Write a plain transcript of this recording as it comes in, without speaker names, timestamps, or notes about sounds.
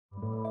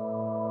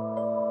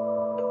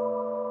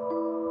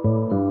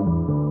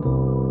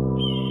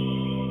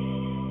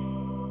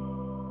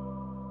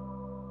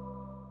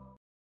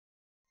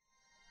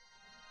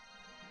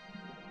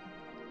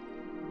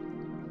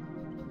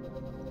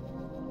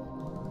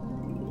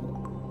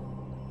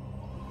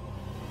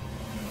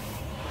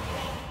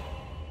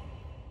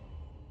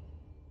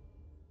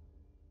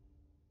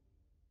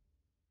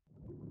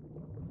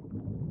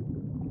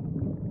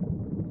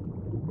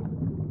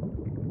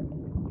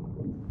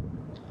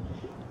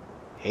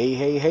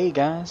Hey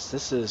guys,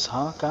 this is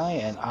Hawkeye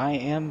and I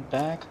am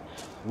back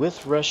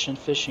with Russian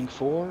Fishing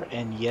 4,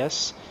 and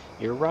yes,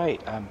 you're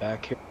right, I'm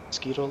back here at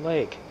Mosquito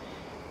Lake.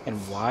 And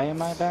why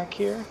am I back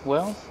here?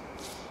 Well,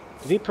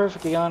 to be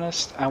perfectly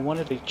honest, I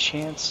wanted a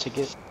chance to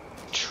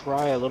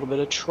try a little bit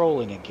of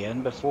trolling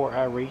again before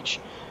I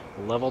reach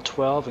level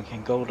 12 and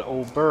can go to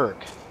Old Burg.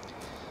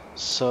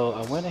 So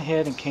I went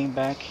ahead and came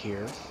back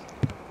here,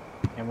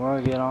 and we're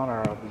going to get on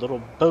our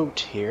little boat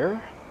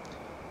here.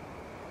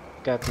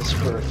 Got this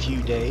for a few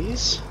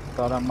days.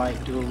 Thought I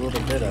might do a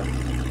little bit of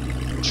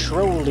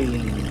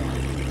trolling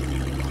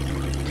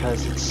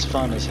because it's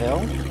fun as hell.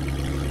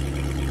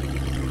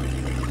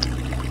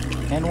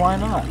 And why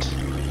not?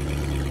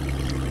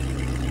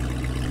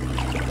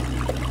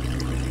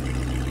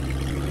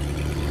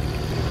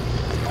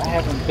 I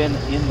haven't been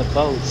in the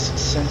boats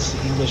since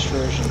the English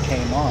version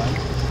came on.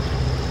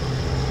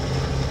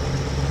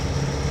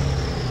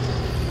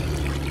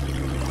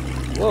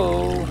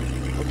 Whoa!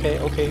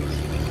 Okay.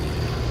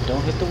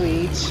 Don't hit the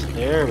weeds.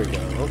 There we go.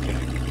 Okay.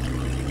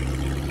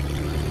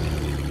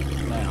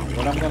 Now,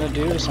 what I'm going to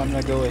do is I'm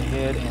going to go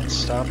ahead and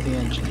stop the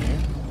engine here.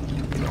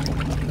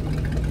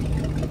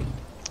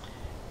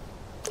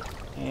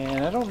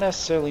 And I don't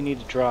necessarily need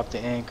to drop the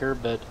anchor,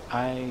 but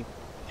I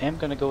am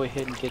going to go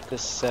ahead and get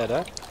this set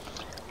up.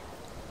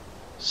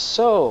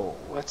 So,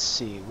 let's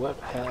see. What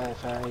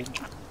have I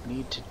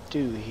need to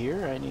do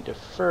here? I need to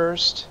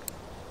first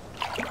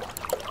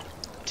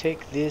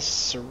take this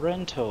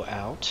Sorrento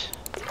out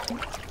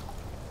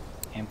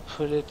and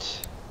put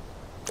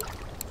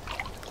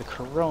the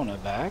Corona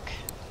back.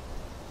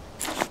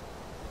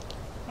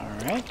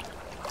 Alright.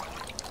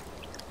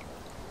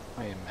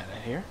 Wait a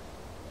minute here.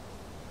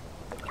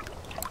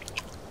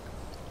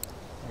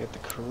 I got the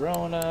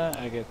Corona,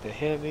 I got the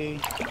heavy.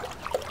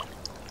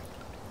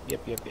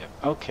 Yep.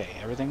 Okay,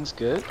 everything's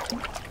good.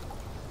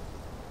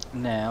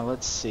 Now,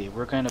 let's see.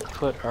 We're going to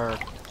put our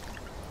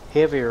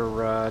heavier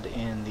rod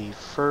in the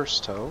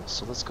first toe.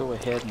 So let's go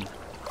ahead and...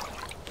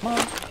 Come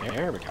on.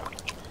 There we go.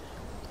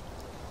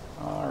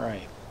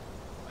 Alright.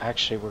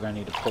 Actually, we're going to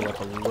need to pull up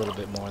a little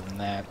bit more than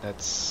that.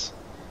 Looks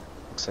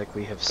like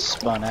we have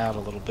spun out a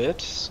little bit.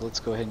 So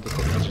let's go ahead and get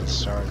the engine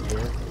started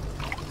here.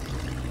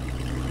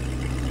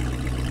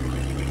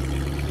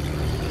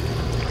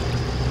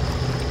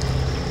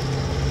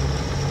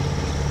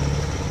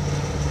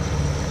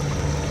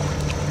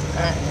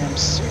 I am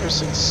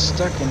seriously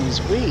stuck in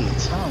these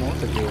weeds. I don't know what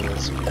the deal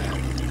is with that.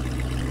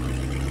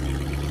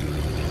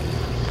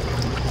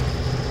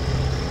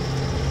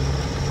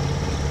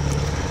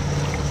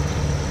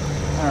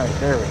 Alright,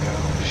 there we go.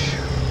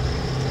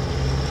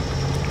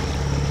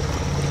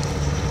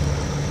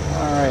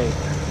 Alright.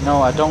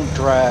 No, I don't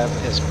drive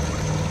as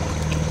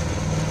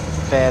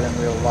bad in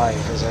real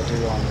life as I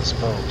do on this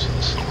boat.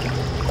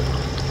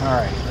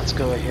 Alright, let's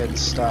go ahead and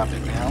stop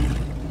it now.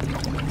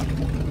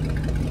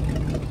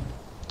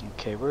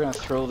 Okay, we're going to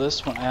throw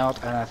this one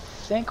out, and I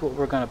think what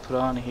we're going to put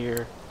on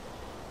here,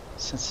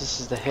 since this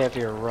is the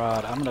heavier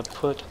rod, I'm going to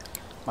put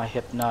my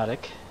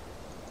hypnotic.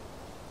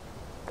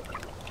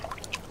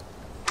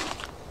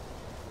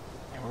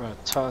 And we're going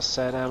to toss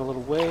that out a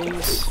little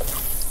ways.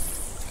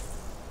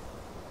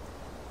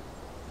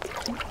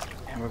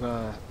 And we're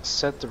going to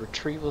set the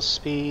retrieval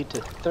speed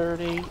to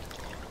 30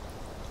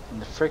 and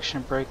the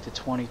friction brake to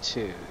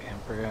 22. And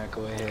we're going to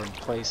go ahead and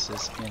place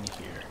this in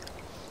here.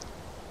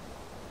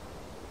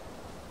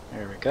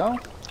 There we go.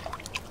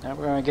 Now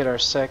we're going to get our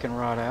second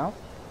rod out.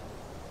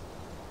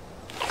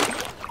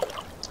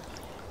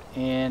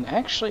 And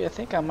actually, I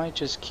think I might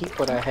just keep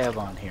what I have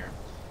on here.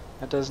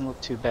 That doesn't look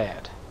too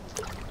bad.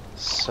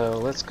 So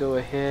let's go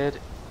ahead,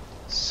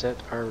 set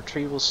our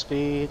retrieval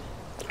speed.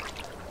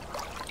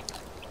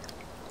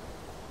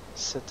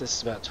 Set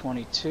this about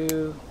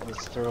 22.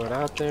 Let's throw it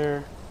out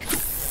there.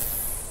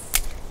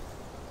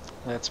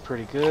 That's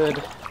pretty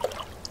good.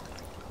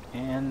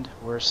 And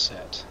we're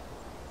set.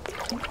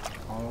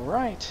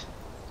 Alright.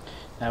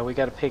 Now we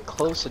got to pay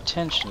close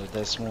attention to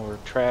this when we're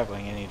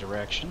traveling any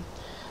direction.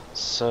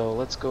 So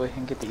let's go ahead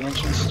and get the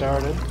engine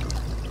started.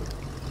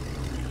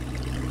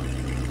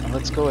 And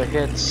let's go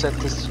ahead and set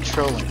this to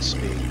trolling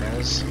speed,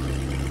 guys.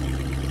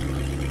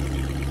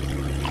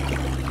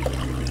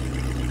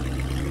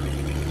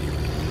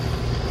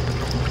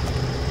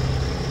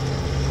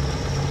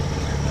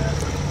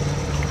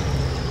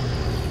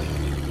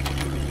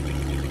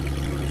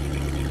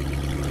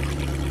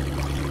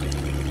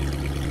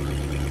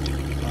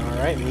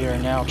 Alright, we are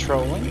now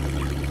trolling.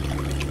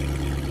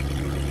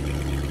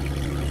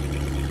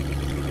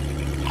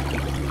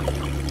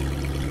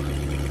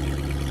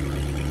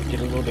 Get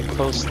a little bit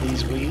close to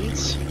these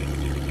weeds.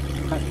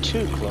 Not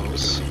too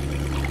close.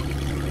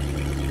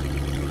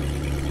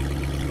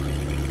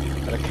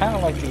 But I kind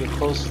of like to get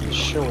close to the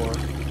shore.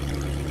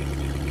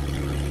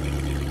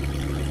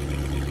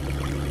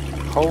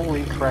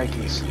 Holy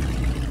crikeys.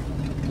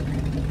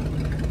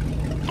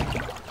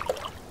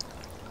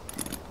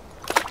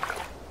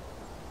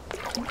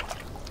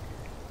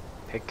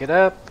 Pick it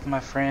up, my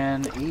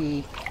friend.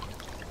 E.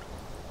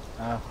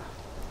 Oh.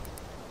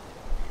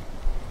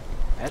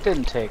 That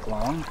didn't take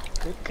long.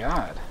 Good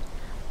God.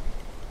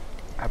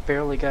 I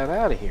barely got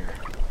out of here.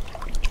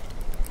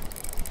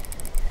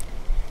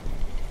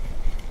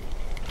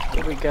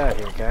 What do we got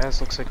here,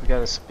 guys? Looks like we got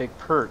this big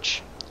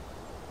perch.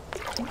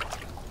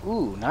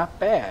 Ooh, not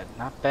bad.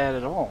 Not bad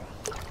at all.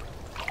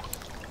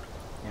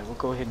 Yeah, we'll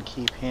go ahead and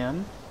keep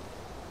him.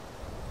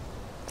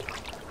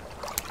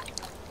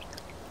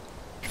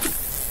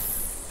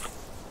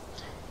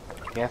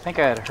 Yeah, I think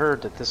I had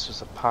heard that this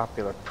was a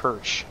popular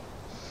perch.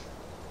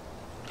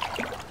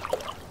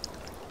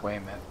 Wait a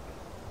minute.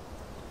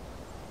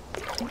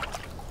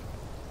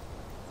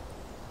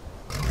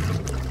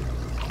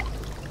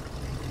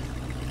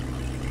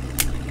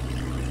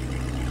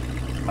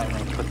 Might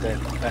want to put that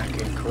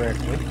back in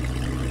correctly.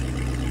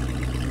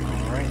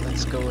 Alright,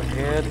 let's go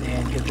ahead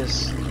and get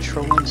this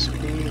trolling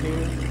speed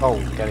here. Oh,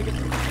 gotta get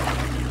the...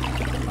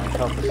 Might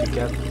help if you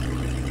got...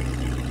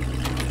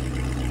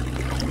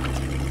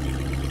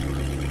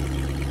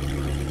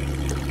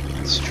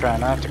 Let's try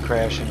not to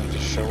crash into the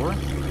shore.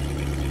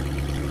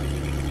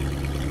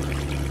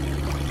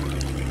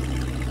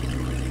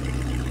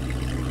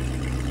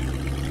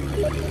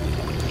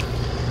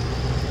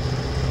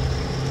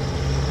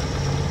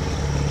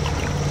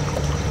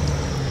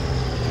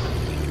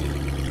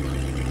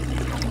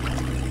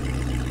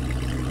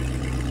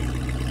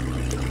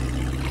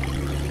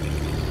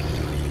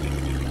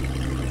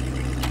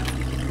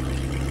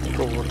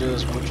 What we'll do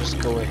is we'll just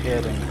go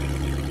ahead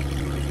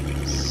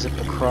and zip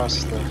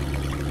across the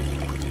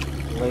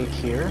lake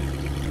here.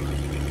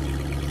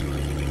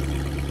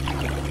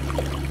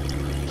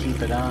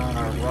 Keep it on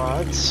our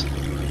rods.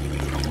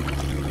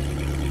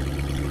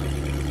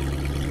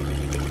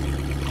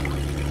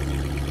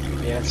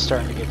 Yeah, it's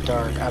starting to get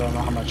dark. I don't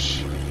know how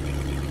much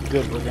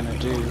good we're gonna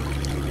do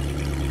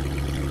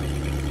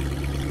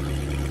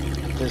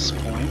at this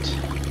point.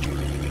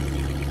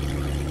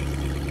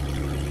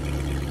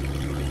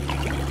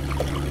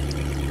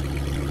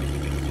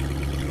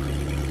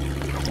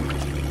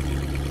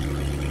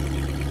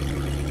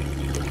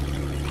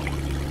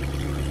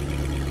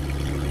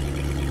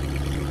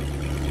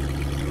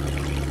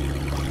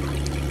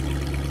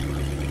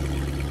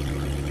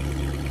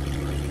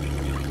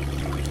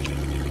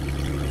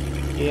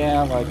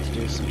 Yeah, I like to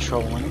do some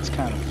trolling. It's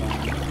kind of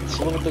fun. It's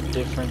a little bit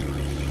different.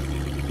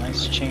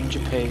 Nice change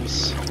of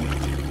pace.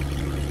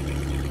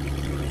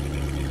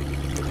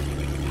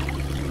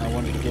 I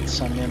wanted to get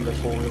some in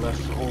before we left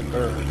for Old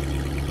Burg.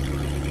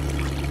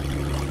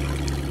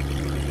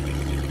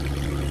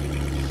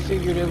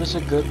 Figured it was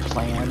a good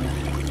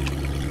plan.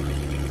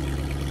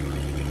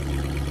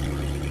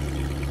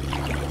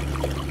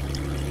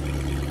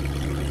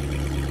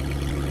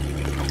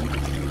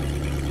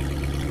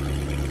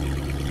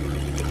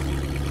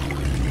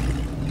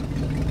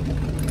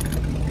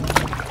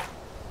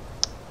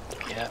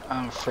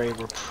 I'm afraid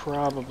we're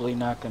probably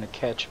not going to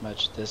catch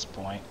much at this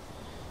point.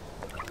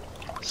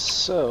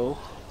 So,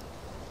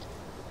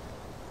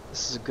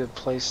 this is a good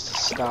place to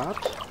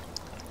stop.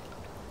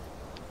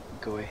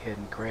 Go ahead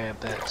and grab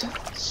that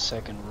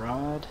second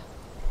rod.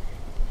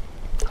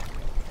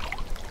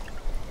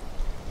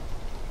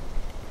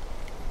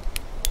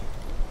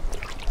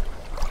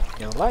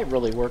 Yeah, the light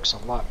really works a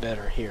lot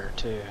better here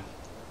too.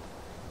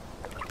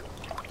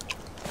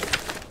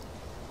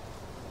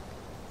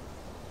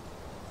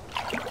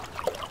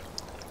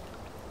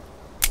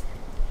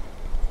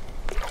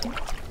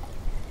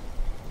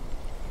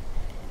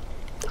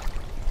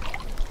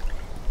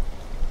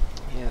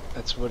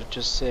 That's what it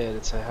just said.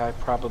 It's a high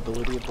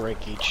probability of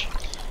breakage.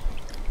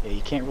 Yeah,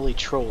 you can't really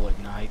troll at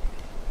night.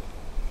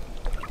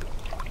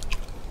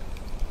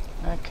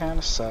 That kind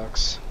of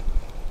sucks.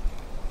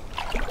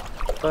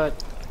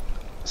 But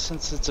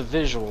since it's a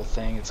visual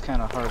thing, it's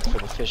kind of hard for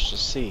the fish to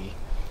see.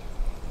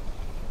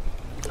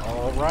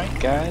 Alright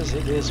guys,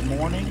 it is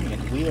morning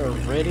and we are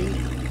ready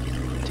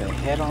to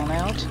head on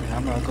out.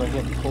 I'm going to go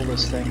ahead and pull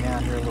this thing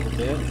out here a little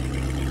bit.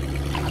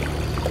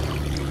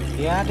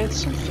 Yeah, I did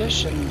some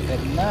fishing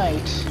at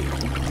night,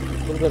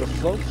 a little bit of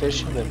float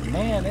fishing, but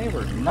man, they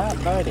were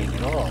not biting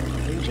at all.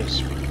 They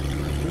just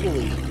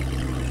really,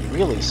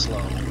 really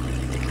slow.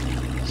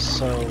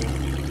 So,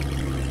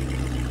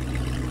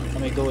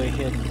 let me go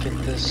ahead and get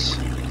this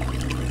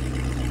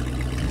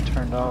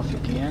turned off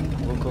again.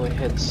 We'll go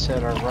ahead and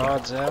set our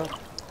rods out.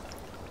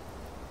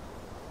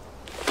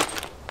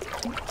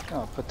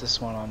 I'll put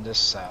this one on this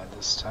side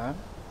this time.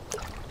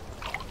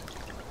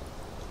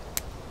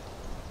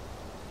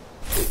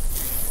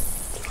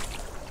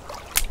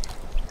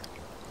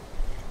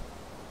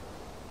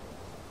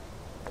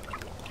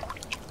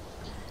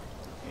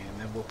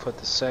 Put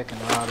the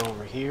second rod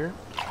over here.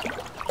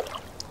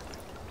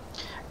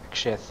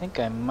 Actually, I think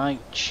I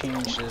might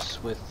change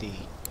this with the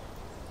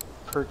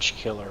perch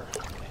killer,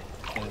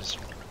 as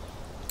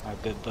my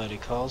good buddy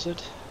calls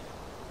it.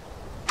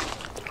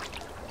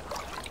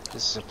 This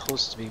is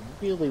supposed to be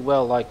really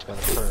well liked by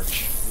the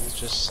perch. We'll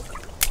just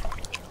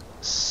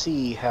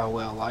see how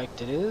well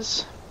liked it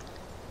is.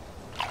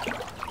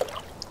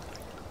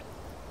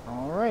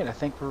 Alright, I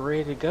think we're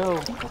ready to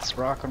go. Let's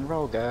rock and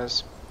roll,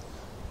 guys.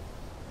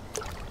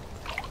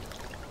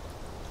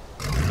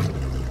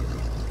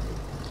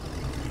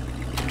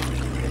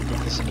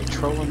 us into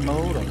trolling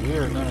mode, and we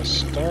are going to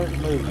start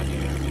moving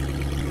here.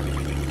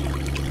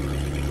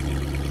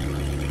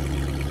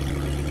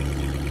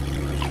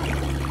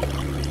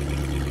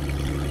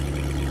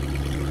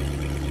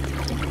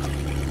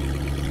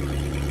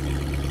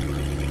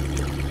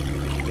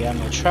 Yeah, I'm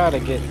going to try to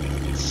get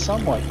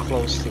somewhat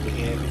close to the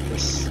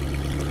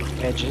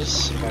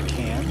edges if I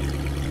can.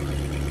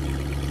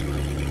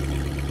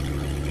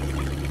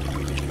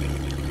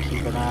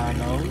 Keep an eye on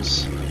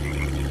those.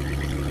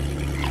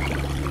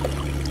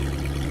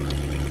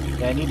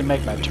 Yeah, I need to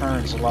make my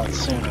turns a lot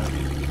sooner.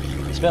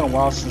 It's been a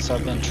while since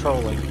I've been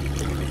trolling.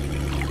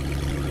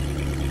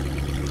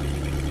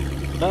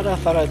 But I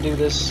thought I'd do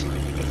this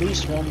at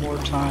least one more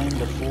time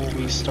before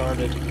we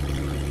started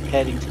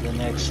heading to the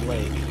next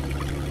lake.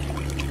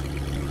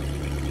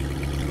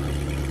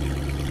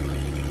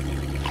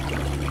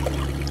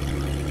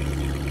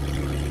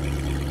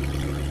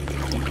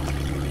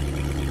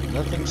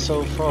 Nothing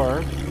so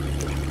far.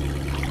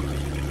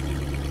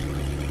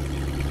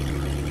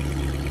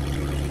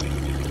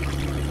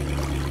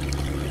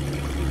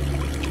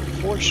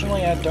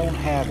 Fortunately, I don't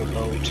have a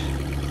boat.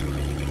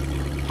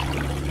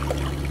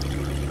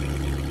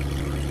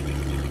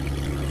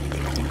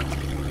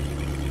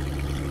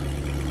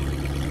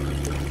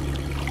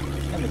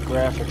 And the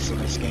graphics in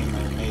this game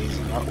are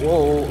amazing.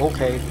 Whoa,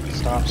 okay.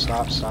 Stop.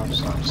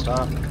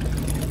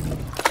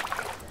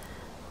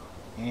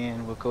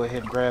 And we'll go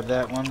ahead and grab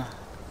that one.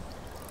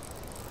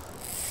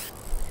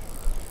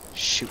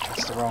 Shoot,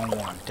 that's the wrong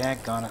one.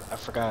 Daggone it, I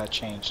forgot I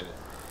changed it.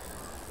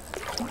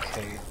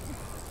 Okay.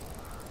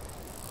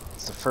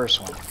 It's the first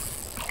one.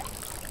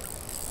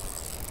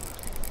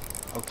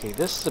 Okay,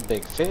 this is a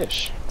big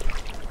fish.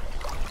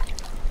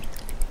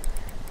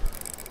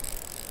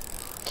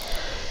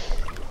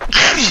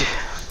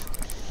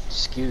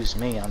 Excuse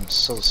me, I'm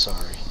so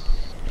sorry.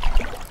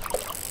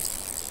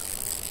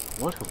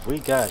 What have we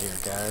got here,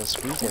 guys?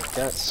 We have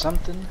got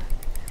something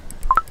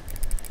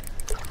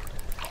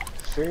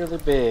fairly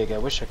big. I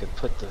wish I could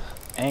put the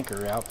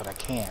anchor out, but I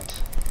can't.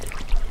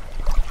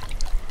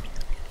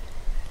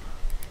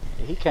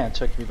 He kind of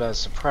took me by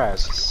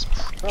surprise. It's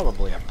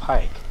probably a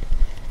pike.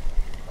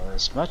 Or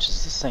as much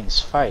as this thing's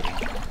fighting.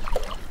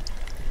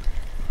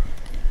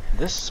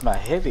 This is my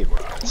heavy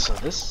rod, so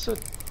this is a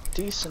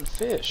decent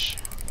fish.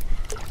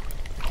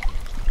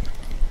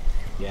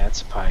 Yeah,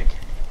 it's a pike.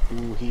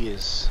 Ooh, he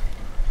is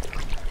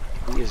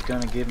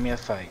gonna give me a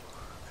fight.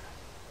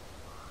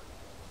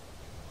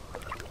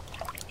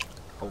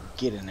 Oh,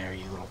 get in there,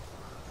 you little...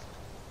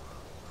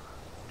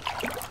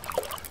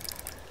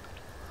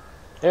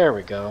 There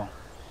we go.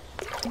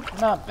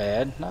 Not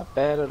bad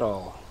at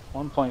all.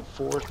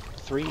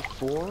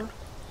 1.434,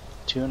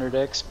 200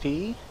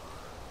 XP.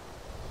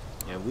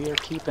 Yeah, we are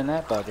keeping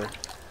that bugger.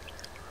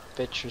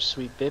 Bet your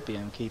sweet bippy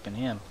I'm keeping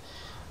him.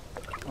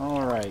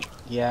 Alright,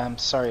 yeah, I'm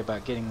sorry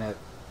about getting that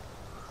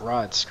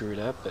rod screwed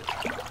up, but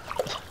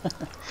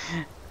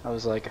I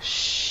was like,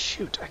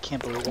 shoot, I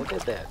can't believe I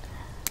did that.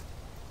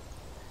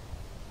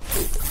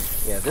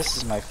 Yeah, this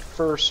is my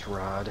first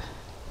rod,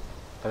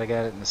 but I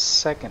got it in the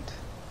second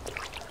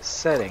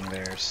setting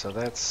there, so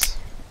that's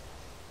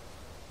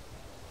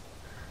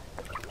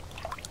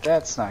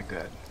not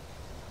good.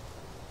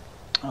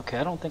 Okay,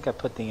 I don't think I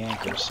put the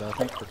anchor, so I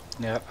think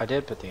yeah, I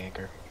did put the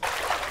anchor.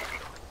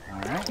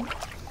 Alright.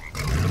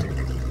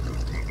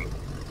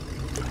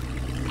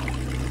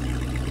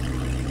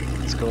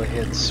 Let's go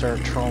ahead and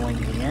start trolling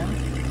again.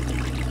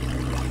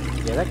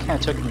 Yeah, that kind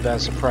of took me by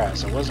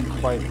surprise. I wasn't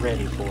quite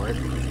ready for it,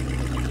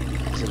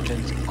 because it had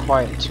been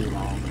quiet too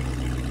long.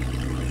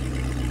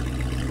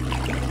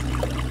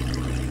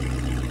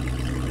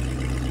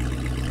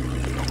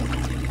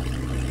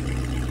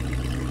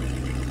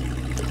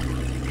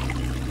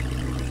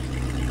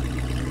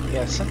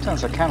 Yeah,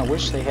 sometimes I kind of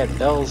wish they had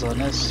bells on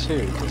this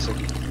too, because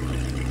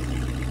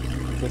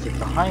with it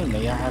behind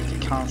me, I have to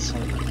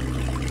constantly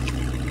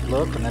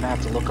look, and then I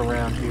have to look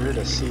around here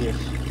to see if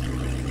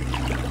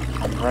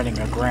I'm running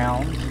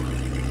aground.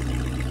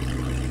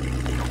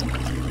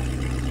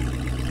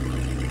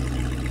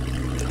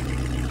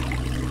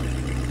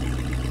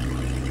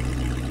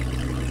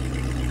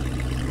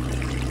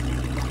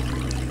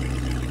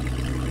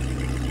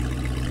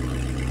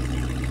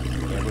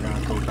 Yeah, we're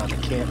gonna go by the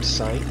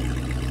campsite.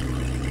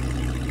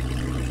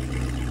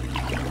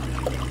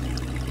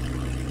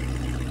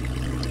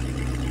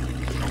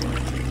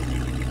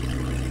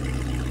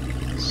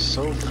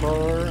 So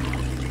far,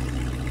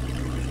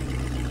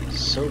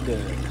 so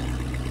good.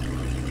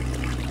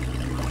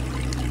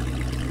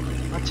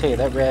 I'll tell you,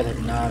 that red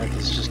hypnotic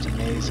is just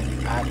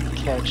amazing. I can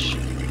catch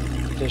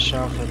fish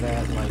off of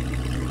that like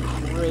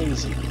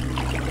crazy.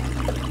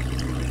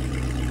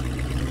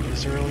 It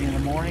was early in the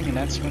morning, and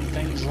that's when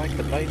things like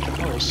to bite the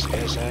most,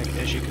 as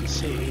you can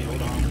see.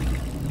 Hold on.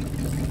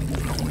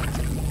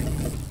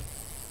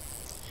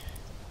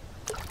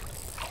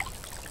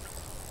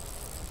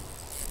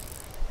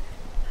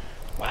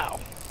 Wow,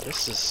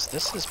 this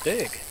is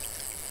big.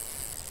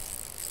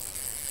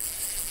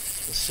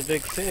 This is a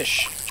big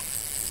fish.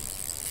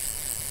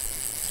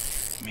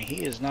 I mean,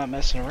 he is not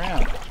messing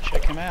around.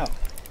 Check him out.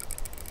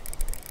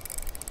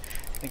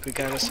 think we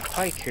got us a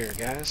pike here,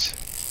 guys.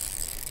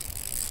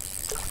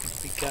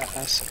 We got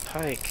us a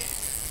pike.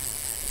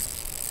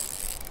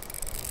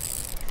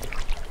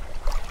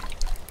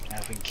 Now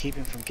if we can keep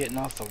him from getting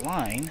off the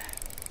line.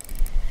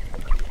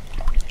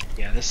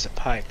 Yeah, this is a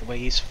pike. The way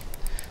he's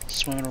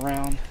swimming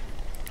around.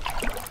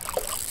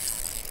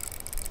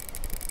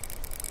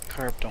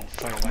 Carp don't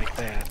fight like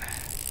that.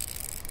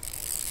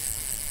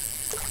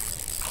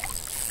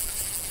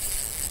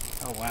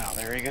 Oh wow,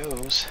 there he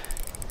goes.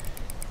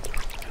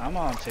 Come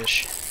on,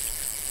 fish.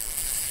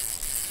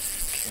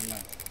 Okay, I'm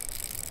gonna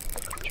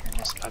turn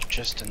this up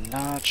just a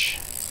notch.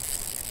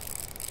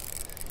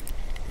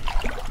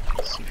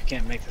 See if we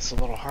can't make this a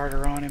little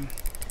harder on him.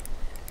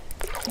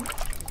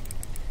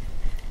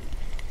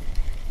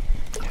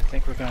 Yeah, I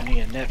think we're gonna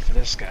need a net for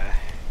this guy.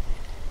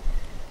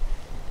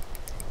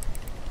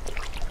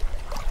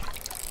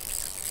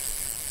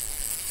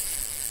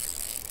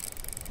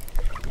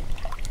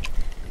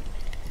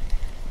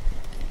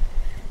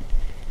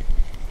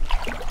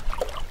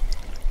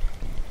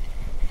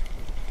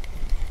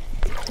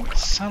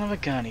 Son of a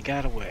gun, he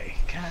got away.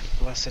 God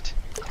bless it.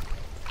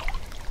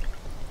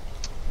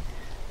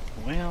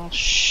 Well,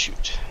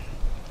 shoot.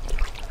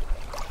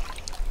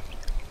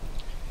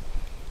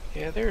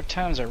 Yeah, there are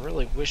times I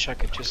really wish I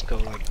could just go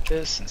like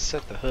this and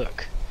set the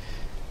hook.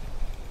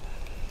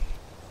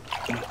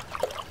 It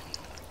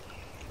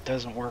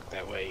doesn't work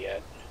that way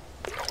yet.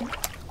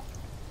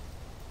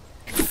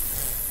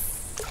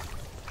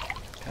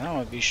 I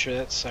want to be sure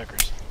that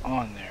sucker's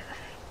on there.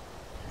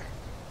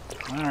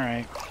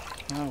 Alright.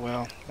 Oh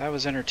well, that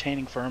was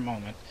entertaining for a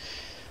moment.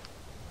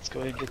 Let's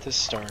go ahead and get this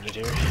started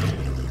here.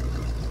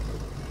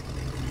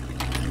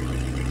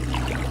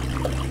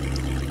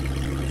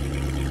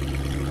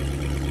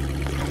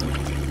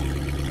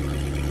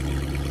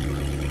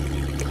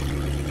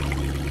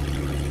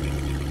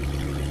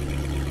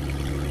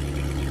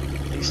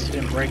 At least it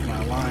didn't break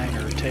my line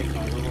or take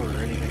my lure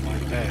or anything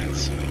like that,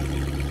 so...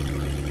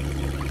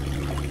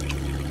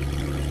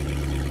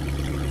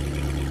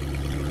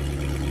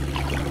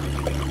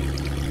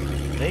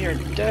 They are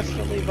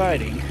definitely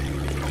biting.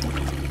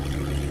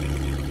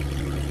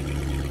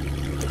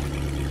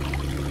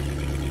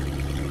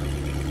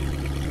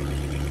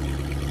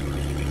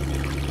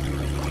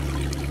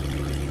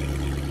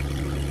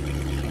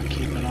 I'm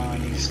keeping an eye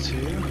on these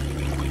two.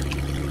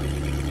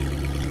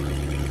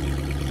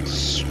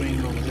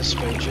 Swing over this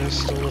way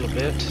just a little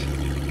bit.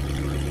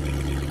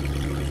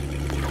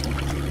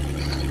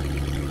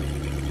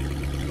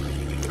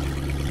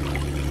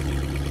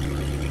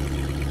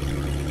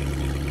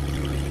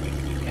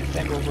 I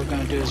think what we're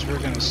going to do is we're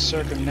going to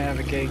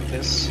circumnavigate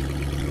this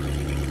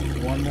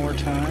one more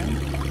time.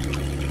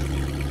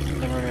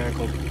 Then we're going to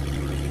go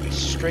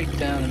straight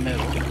down the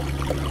middle.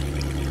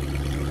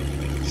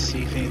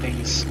 See if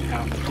anything's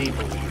out in the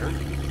deeper water.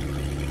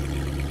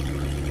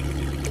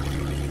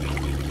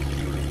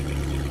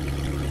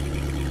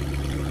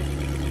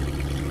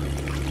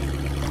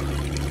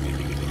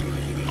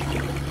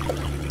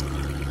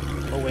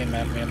 Oh, wait a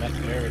minute.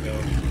 There we go.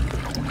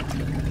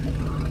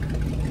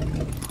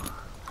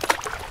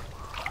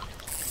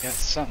 Got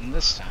something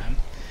this time.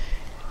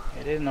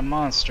 It isn't a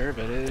monster,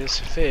 but it is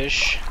a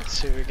fish. Let's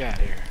see what we got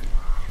here.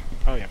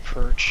 Probably a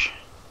perch.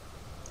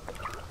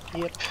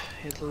 Yep,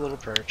 it's a little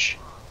perch.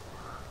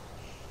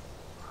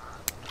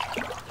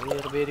 A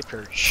little bitty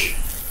perch.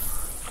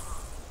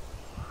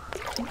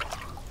 Wait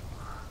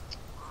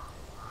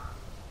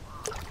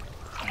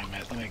a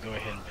minute, let me go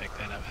ahead and pick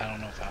that up. I don't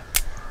know if I...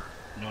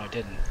 No, I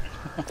didn't.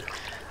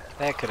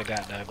 That could have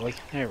gotten ugly.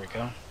 There we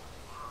go.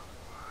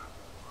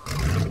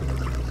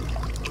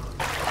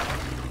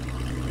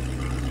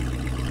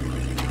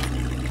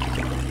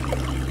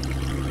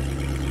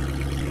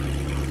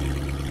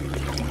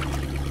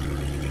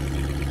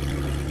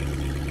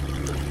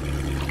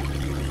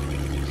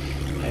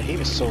 He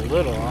was so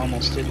little, I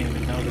almost didn't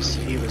even notice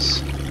that he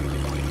was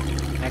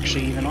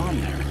actually even on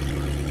there.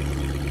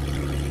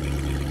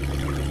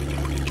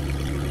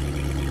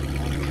 I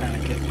want to kind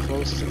of get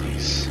close to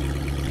these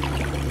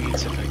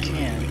weeds if I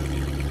can.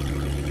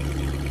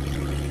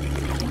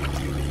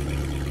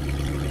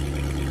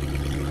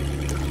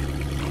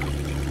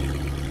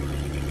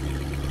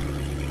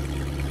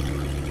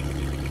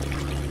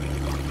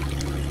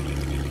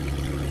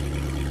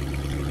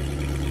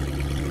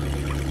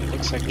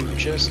 Looks like we've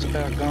just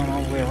about gone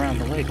all the way around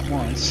the lake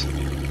once.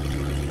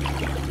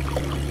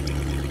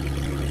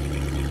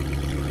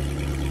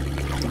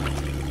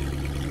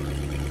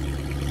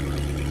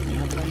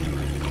 Nothing.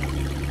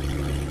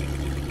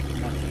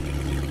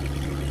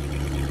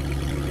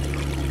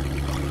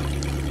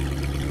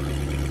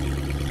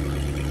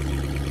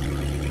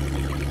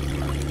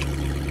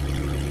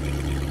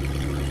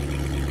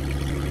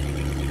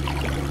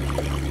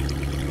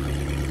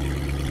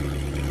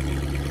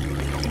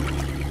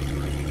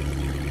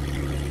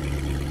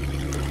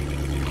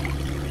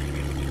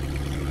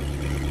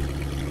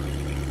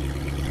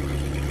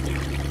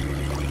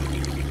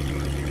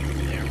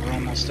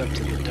 Up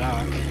to the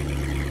dock.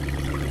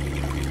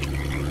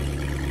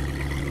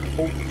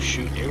 Oh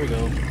shoot, here we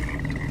go.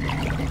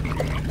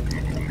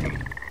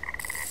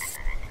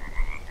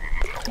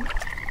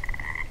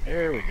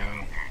 There we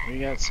go. We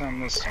got some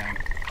this time.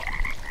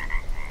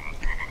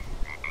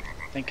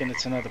 Thinking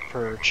it's another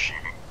perch.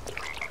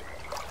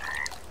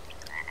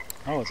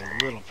 Oh, it's a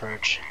little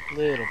perch.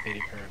 Little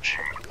bitty perch.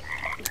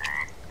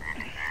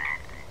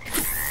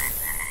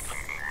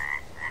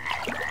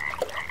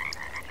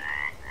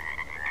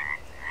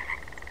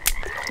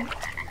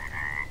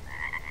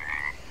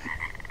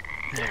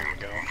 There we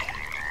go.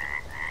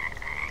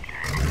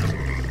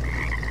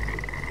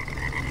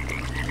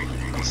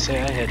 Let's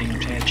say I hadn't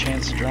even had a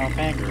chance to drop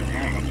anchor on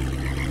that one.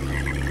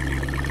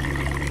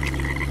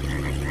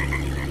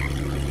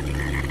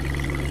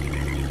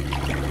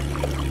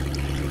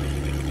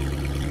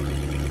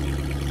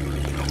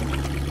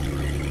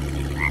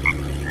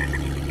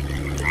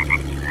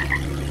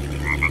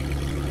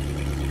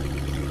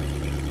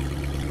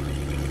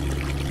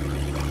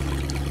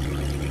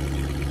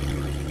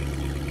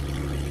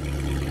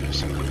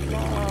 There's a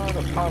lot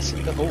of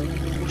possibilities.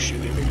 Oh,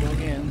 shoot, here we go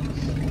again.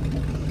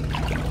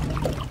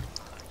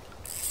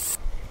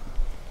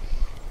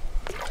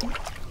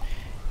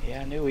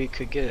 Yeah, I knew we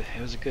could get it.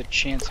 It was a good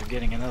chance of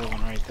getting another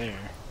one right there.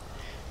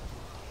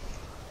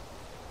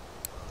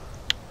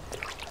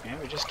 Yeah,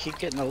 we just keep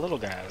getting the little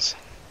guys.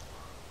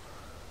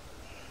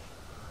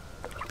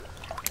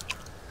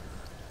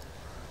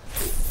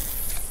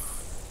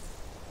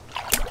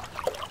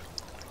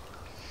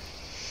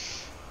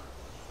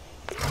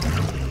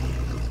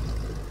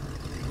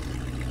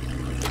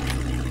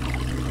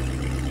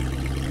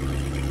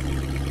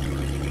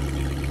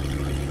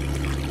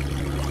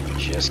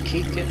 Just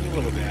keep getting the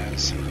little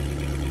guys.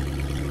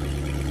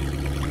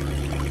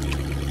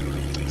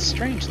 It's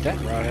strange that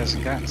rod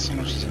hasn't gotten so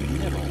much as a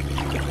nibble.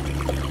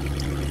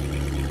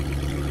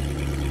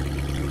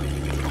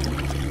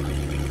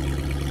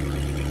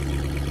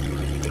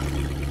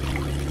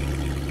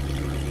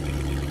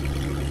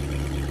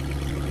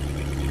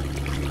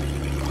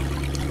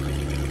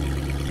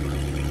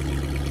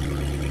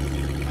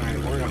 Alright,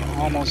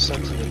 we're almost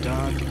up to the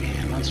dock,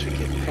 and once we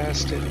get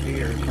past it,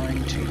 we are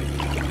going to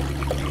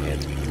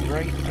head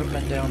right up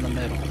and down the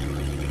middle.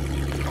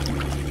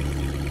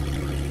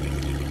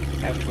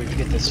 After we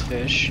get this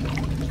fish.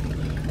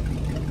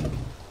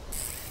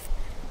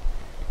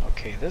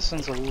 Okay, this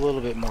one's a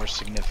little bit more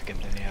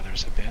significant than the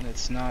others have been.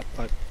 It's not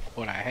like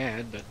what I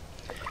had, but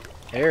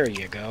there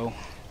you go.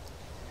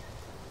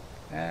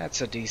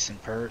 That's a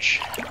decent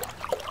perch.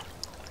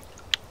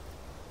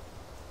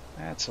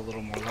 That's a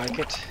little more like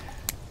it.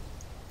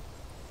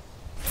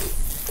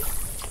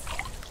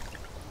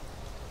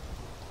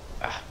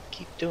 Ah,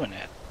 keep doing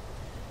that.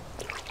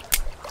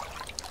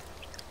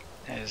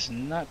 That is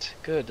not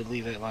good to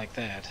leave it like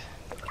that.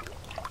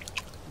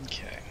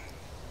 Okay.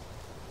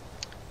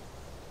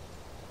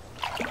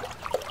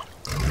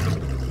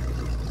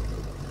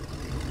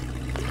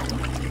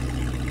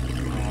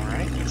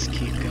 Alright, let's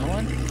keep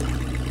going.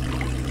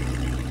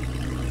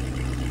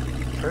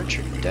 Perch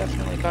are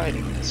definitely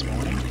biting this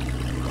morning.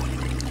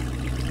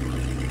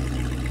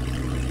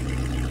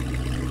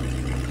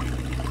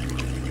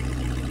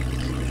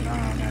 Keep an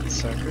eye on that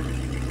sucker.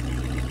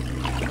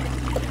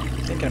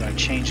 Thinking about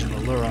changing the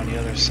lure on the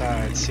other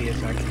side, see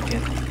if I can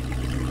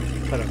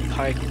put a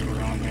pike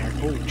lure on there.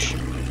 Oh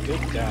shoot,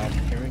 good God,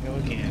 here we go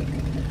again.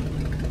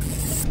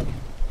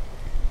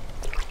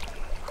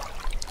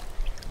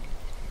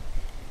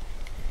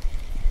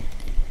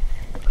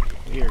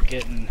 We are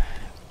getting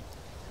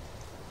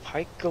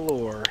pike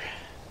galore,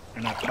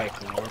 or not pike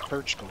galore,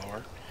 perch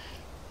galore.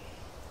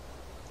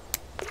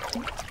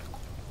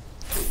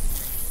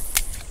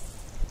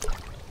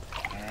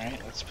 Alright,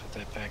 let's put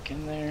that back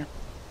in there.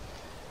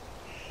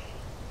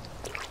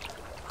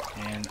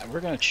 And we're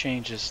going to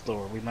change this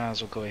lure. We might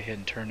as well go ahead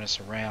and turn this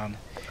around.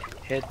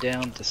 Head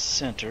down the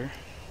center.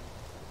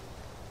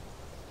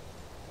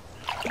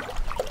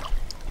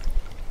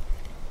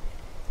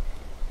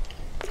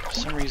 For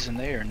some reason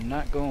they are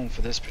not going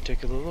for this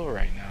particular lure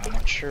right now. I'm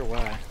not sure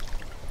why.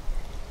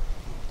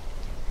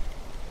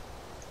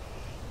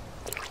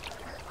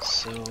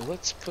 So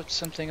let's put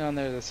something on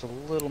there that's a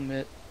little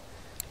bit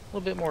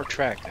more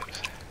attractive.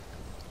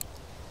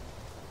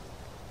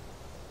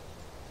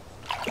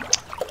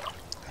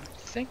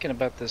 Thinking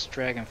about this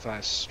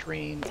dragonfly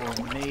stream, or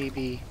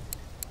maybe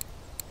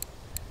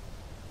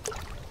it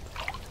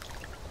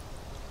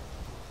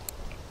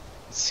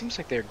seems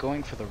like they're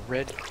going for the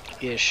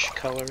red-ish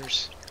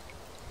colors,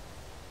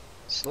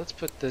 so let's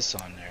put this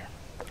on there.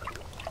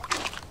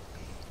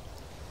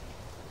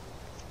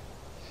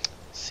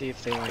 See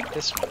if they like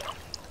this one.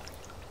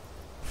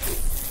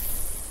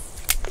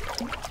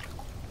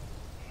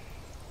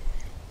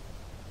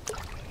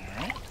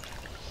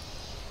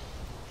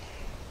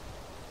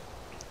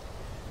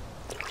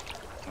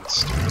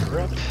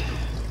 Up.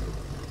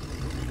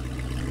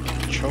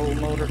 Control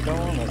motor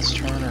going. Let's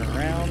turn her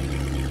around.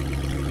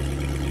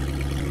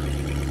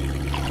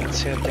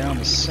 Let's head down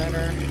the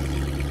center.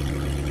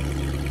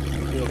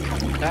 We'll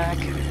come back.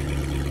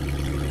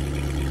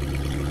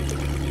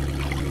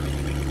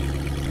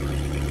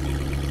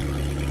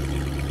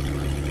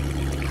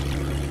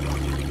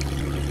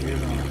 We're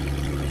gonna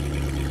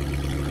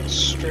go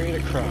straight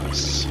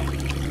across.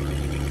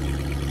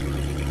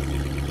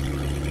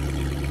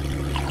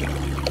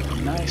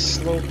 nice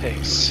slow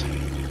pace.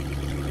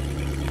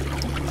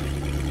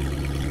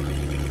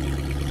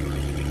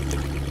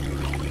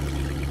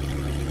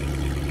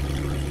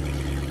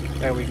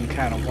 That we can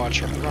kind of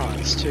watch our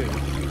rods too.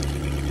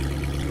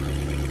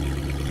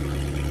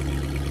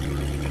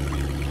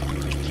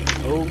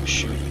 Oh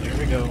shoot, there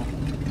we go.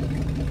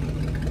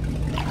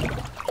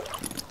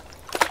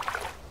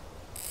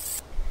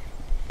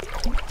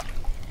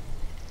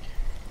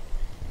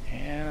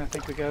 And I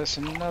think we got us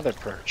another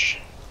perch.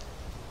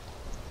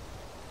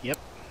 Yep.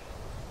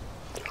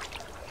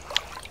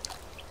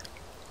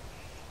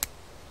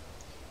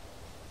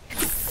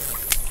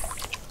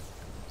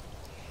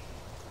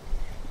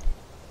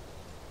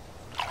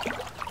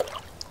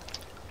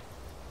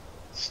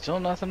 Still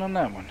nothing on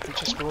that one. It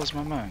just blows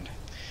my mind.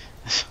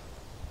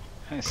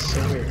 That's so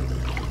weird.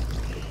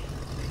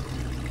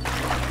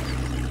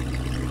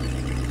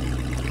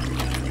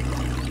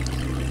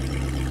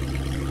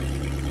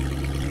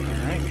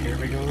 Alright, here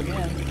we go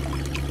again.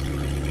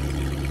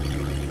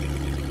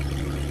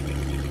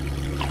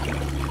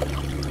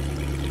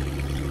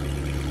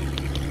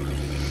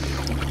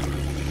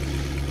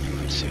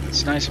 See,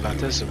 what's nice about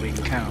this is we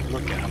can kind of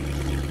look at them.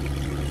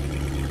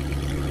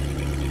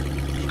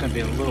 It's going to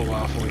be a little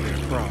while before we get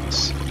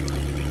across.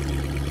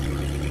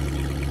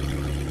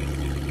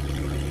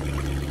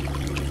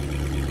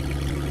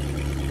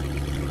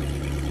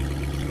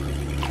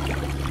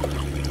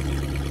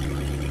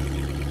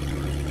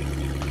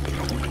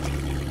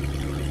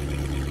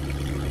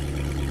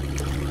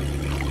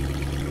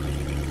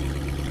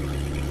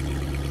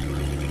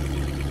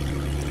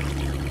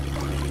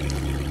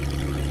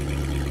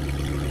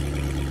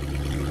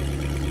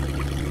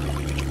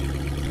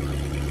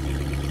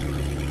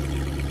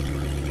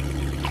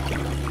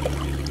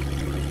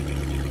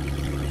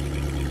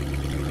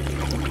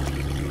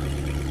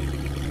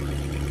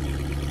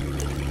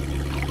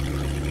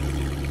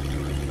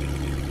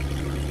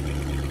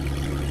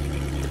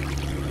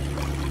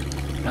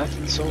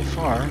 Nothing so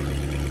far.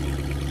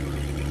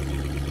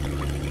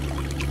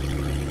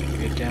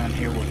 Get down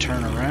here, we'll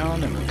turn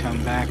around and we'll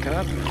come back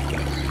up. I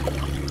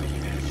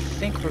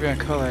think we're going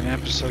to call that an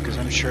episode because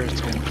I'm sure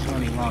it's been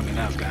plenty long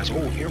enough, guys.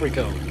 Oh, here we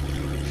go.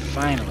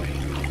 Finally.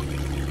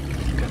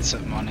 Got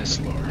something on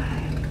this lure.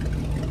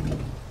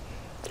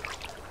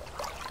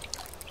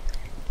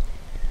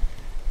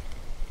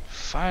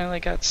 Finally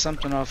got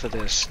something off of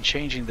this.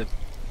 Changing the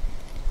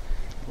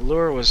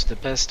lure was the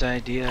best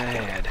idea I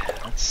had.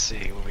 Let's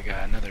see what we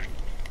got. Another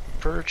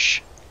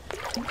perch.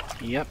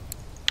 Yep.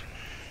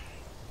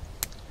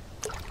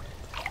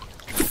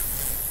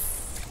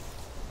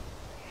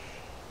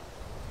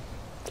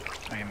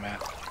 Wait a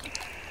minute.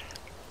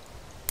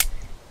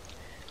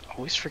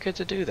 Always forget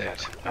to do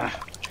that. Well,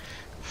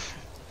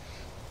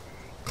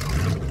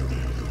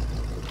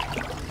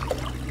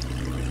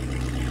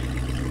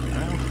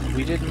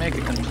 we didn't make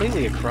it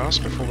completely across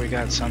before we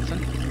got something.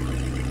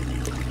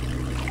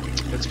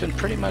 It's been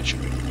pretty much,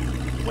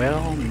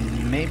 well,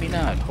 maybe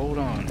not. Hold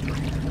on.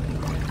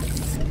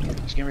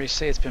 I was getting ready to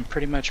say it's been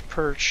pretty much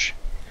perch,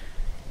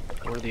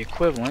 or the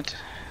equivalent.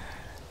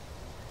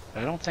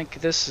 But I don't think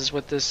this is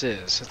what this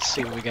is. Let's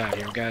see what we got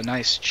here. We got a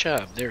nice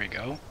chub. There we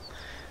go.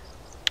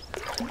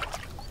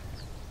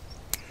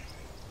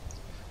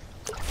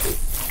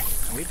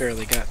 We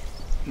barely got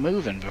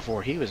moving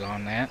before he was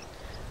on that.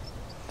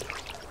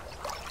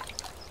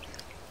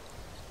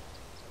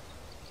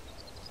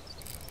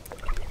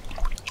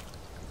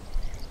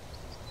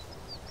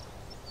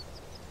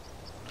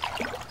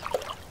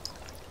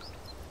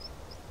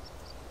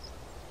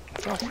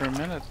 For a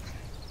minute.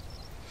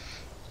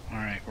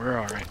 Alright, we're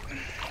alright.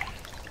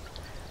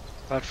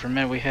 Thought for a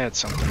minute we had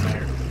something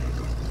there.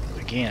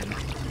 Again.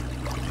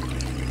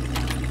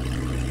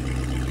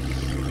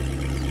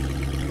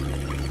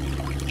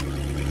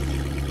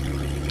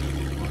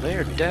 Well, they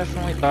are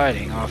definitely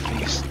biting off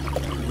these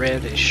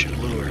reddish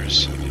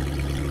lures.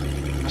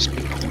 Must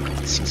be.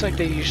 It seems like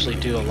they usually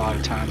do a lot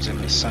of times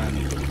in the sun.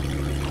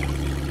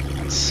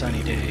 On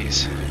sunny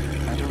days.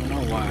 I don't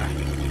know why.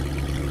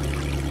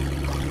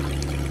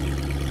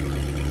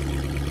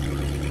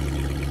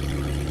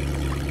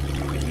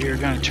 We're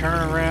going to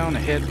turn around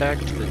and head back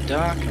to the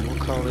dock, and we'll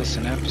call this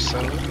an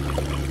episode.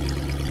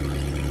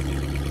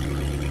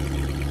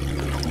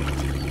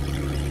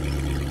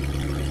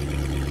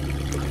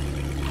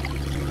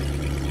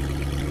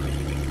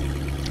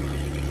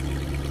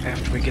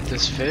 After we get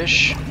this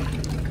fish.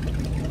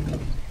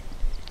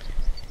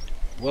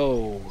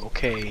 Whoa,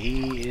 okay,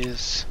 he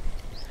is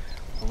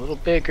a little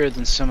bigger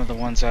than some of the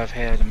ones I've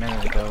had a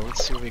minute ago.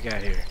 Let's see what we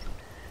got here.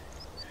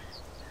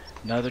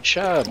 Another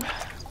chub.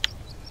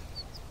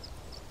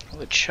 Well,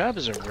 the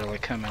chubs are really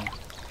coming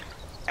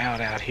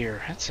out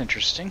here. That's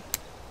interesting.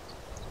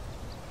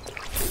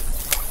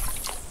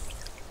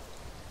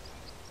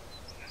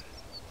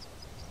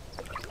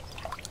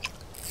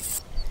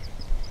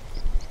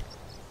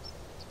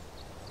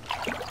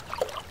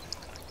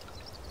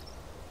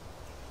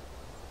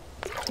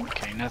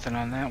 Okay, nothing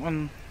on that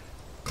one.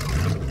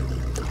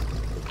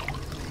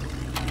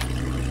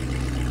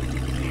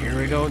 Here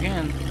we go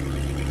again.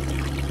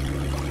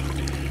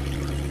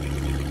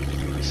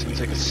 Seems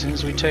like as soon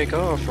as we take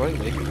off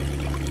lately.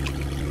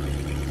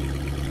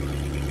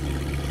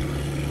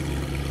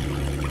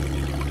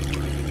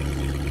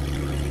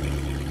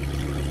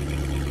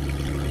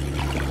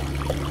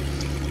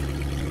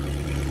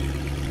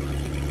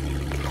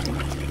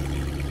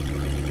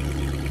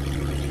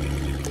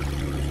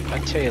 I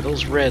tell you,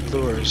 those red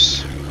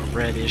lures, or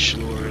reddish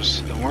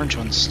lures, the orange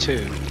ones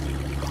too,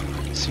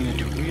 seem to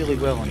do really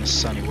well in this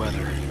sunny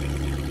weather.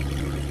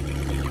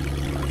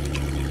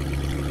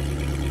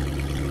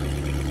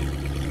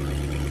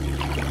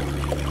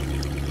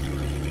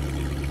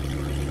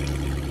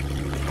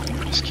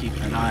 Just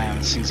keeping an eye on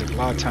it. Seems like a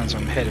lot of times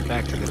when I'm headed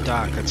back to the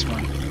dock, that's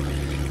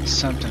when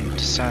something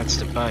decides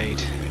to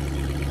bite.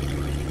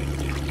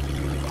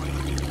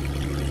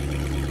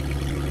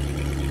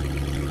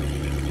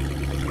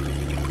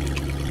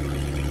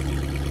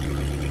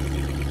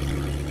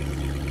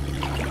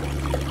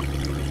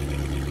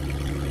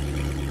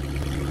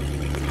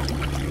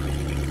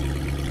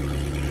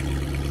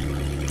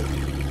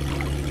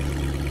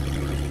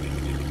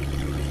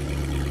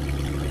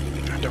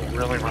 Don't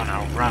really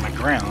run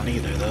aground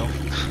either, though.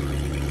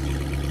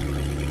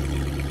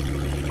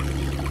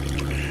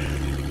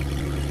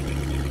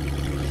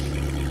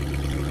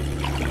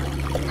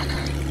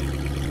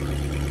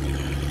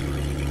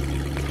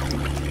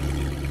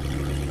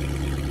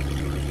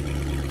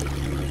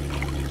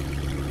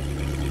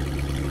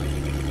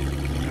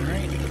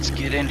 Alright, let's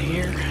get in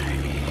here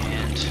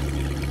and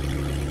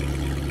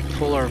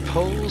pull our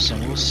poles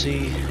and we'll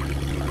see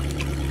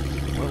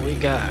what we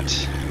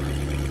got.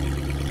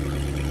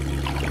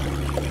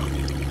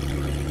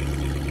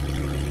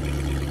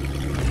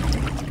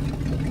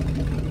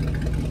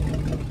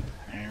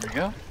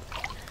 Go.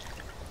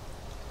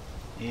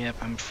 Yep,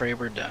 I'm afraid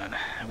we're done.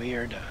 We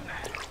are done.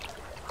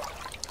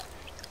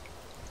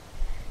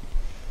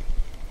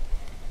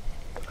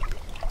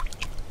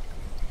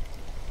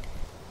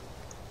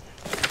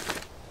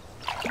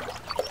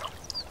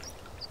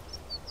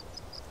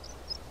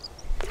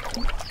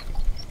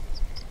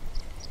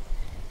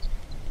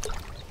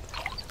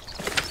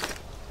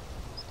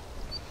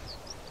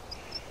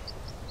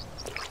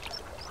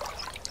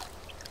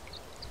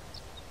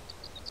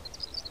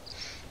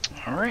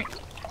 Alright,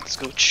 let's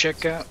go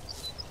check out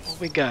what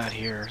we got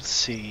here. Let's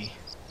see.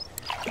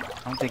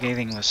 I don't think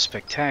anything was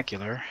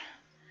spectacular.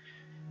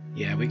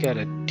 Yeah, we got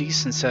a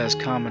decent sized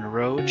common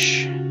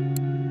roach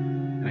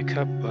and a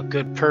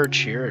good perch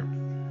here at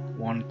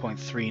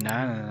 1.39,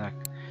 and a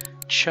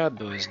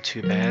chub wasn't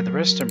too bad. The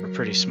rest of them were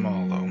pretty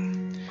small though.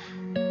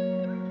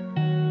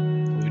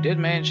 But we did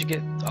manage to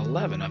get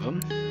 11 of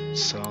them,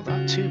 so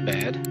not too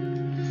bad.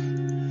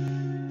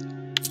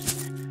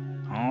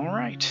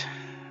 Alright.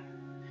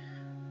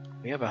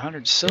 We have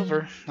 100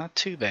 silver, not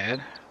too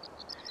bad.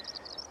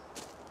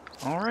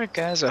 Alright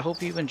guys, I hope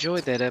you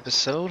enjoyed that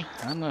episode.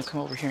 I'm going to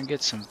come over here and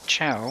get some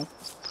chow.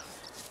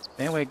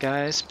 Anyway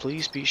guys,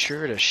 please be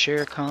sure to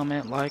share,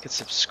 comment, like, and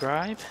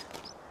subscribe.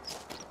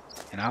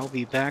 And I'll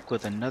be back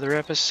with another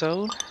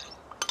episode.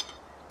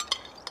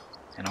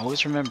 And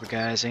always remember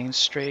guys, aim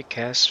straight,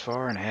 cast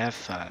far, and have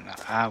fun.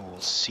 I will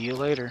see you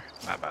later.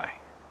 Bye bye.